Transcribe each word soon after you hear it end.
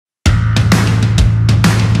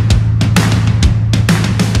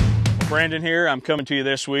Brandon here. I'm coming to you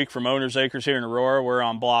this week from Owner's Acres here in Aurora. We're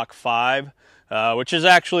on block 5, which is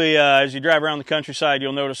actually, as you drive around the countryside,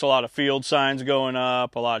 you'll notice a lot of field signs going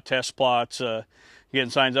up, a lot of test plots getting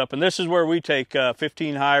signs up. And this is where we take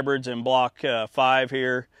 15 hybrids in block 5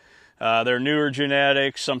 here. They're newer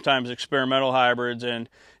genetics, sometimes experimental hybrids, and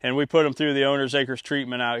we put them through the Owner's Acres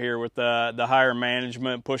treatment out here with the higher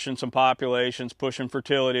management, pushing some populations, pushing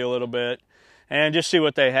fertility a little bit, and just see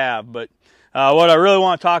what they have. But what I really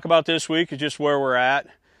want to talk about this week is just where we're at.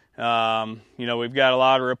 You know, we've got a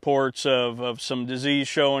lot of reports of some disease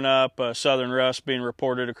showing up, southern rust being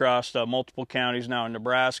reported across multiple counties now in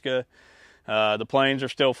Nebraska. The planes are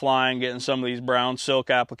still flying, getting some of these brown silk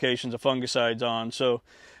applications of fungicides on. So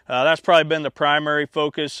that's probably been the primary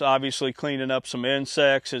focus, obviously cleaning up some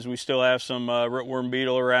insects as we still have some rootworm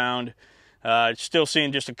beetle around. Still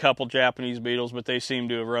seeing just a couple Japanese beetles, but they seem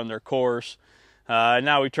to have run their course.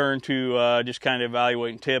 Now we turn to just kind of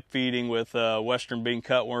evaluating tip feeding with western bean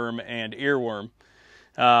cutworm and earworm.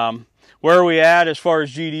 Where are we at as far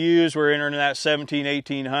as GDUs? We're entering that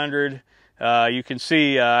 1800. You can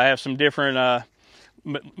see I have some different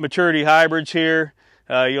maturity hybrids here.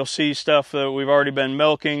 You'll see stuff that we've already been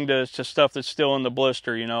milking to stuff that's still in the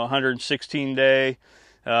blister, you know, 116 day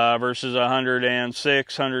versus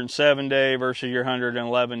 106, 107 day versus your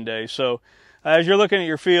 111 day. So as you're looking at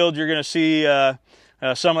your field, you're going to see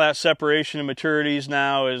some of that separation of maturities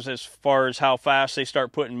now as far as how fast they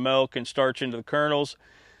start putting milk and starch into the kernels.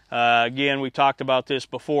 Again, we talked about this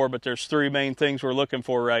before, but there's 3 main things we're looking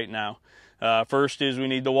for right now. First is we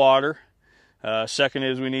need the water. Second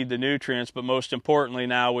is we need the nutrients, but most importantly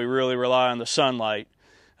now we really rely on the sunlight.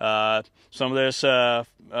 Some of this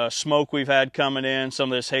smoke we've had coming in,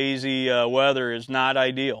 some of this hazy weather is not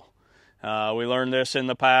ideal. We learned this in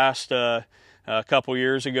the past. A couple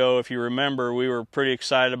years ago, if you remember, we were pretty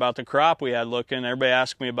excited about the crop we had looking. Everybody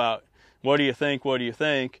asked me about, what do you think, what do you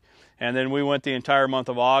think? And then we went the entire month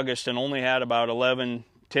of August and only had about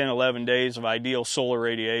 10, 11 days of ideal solar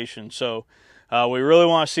radiation. So we really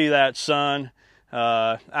want to see that sun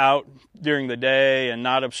out during the day and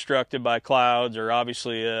not obstructed by clouds or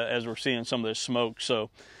obviously as we're seeing some of this smoke.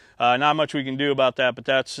 So not much we can do about that, but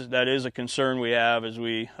that is a concern we have as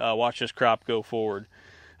we watch this crop go forward.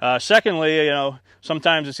 Secondly, you know,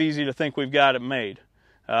 sometimes it's easy to think we've got it made.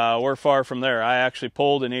 We're far from there. I actually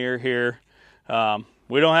pulled an ear here.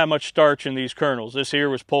 We don't have much starch in these kernels. This ear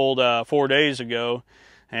was pulled 4 days ago,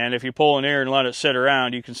 and if you pull an ear and let it sit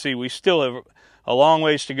around, you can see we still have a long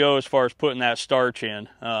ways to go as far as putting that starch in.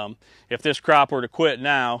 If this crop were to quit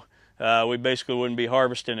now, we basically wouldn't be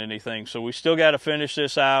harvesting anything. So we still got to finish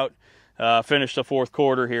this out, finish the 4th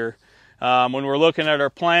quarter here. When we're looking at our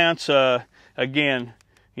plants, again,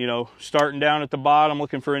 you know, starting down at the bottom,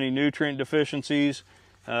 looking for any nutrient deficiencies.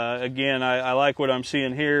 Again, I like what I'm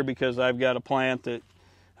seeing here because I've got a plant that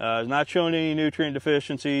is not showing any nutrient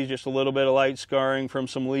deficiencies, just a little bit of light scarring from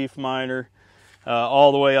some leaf miner,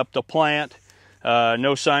 all the way up to plant.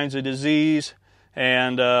 No signs of disease,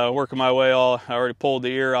 and working my way I already pulled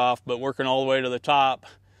the ear off, but working all the way to the top,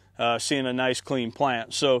 seeing a nice clean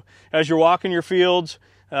plant. So as you're walking your fields,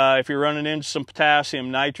 if you're running into some potassium,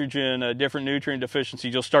 nitrogen, different nutrient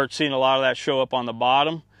deficiencies, you'll start seeing a lot of that show up on the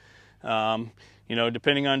bottom. You know,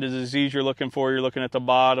 depending on the disease you're looking for, you're looking at the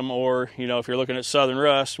bottom, or, you know, if you're looking at southern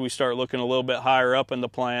rust, we start looking a little bit higher up in the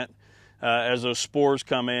plant as those spores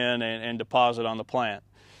come in and deposit on the plant.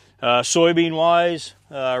 Soybean wise,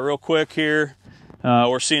 real quick here,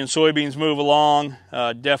 we're seeing soybeans move along,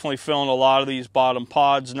 definitely filling a lot of these bottom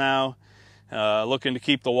pods now. Looking to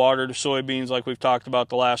keep the water to soybeans like we've talked about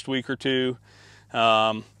the last week or two.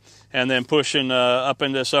 And then pushing up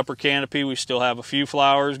in this upper canopy, we still have a few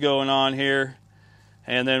flowers going on here.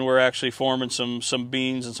 And then we're actually forming some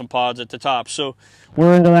beans and some pods at the top. So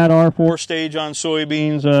we're into that R4 stage on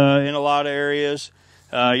soybeans in a lot of areas.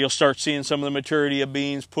 You'll start seeing some of the maturity of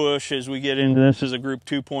beans push as we get into this as a group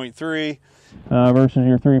 2.3 versus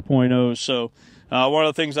your 3.0s. So one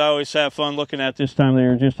of the things I always have fun looking at this time of the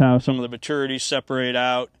year is just how some of the maturities separate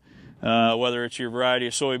out, whether it's your variety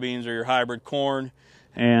of soybeans or your hybrid corn,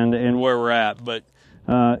 and where we're at. But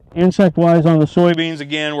insect-wise on the soybeans,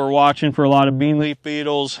 again, we're watching for a lot of bean leaf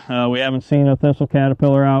beetles. We haven't seen a thistle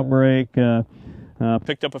caterpillar outbreak.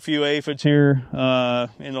 Picked up a few aphids here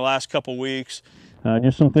in the last couple weeks.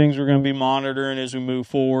 Just some things we're going to be monitoring as we move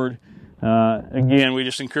forward. Again, we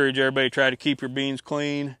just encourage everybody to try to keep your beans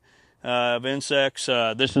clean of insects.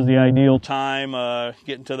 This is the ideal time,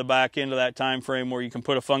 getting to the back end of that time frame where you can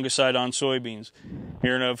put a fungicide on soybeans.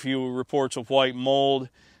 Hearing a few reports of white mold,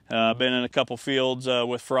 been in a couple fields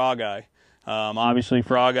with frog eye. Obviously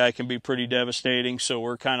frog eye can be pretty devastating, so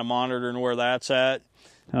we're kind of monitoring where that's at.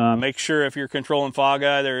 Make sure if you're controlling frog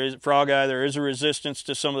eye, there is a resistance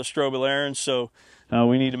to some of the strobilurins, so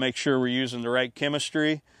we need to make sure we're using the right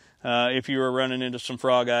chemistry if you are running into some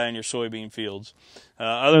frog eye in your soybean fields.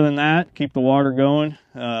 Other than that, keep the water going.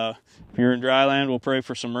 If you're in dry land, we'll pray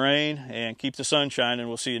for some rain, and keep the sun shining.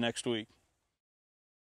 We'll see you next week.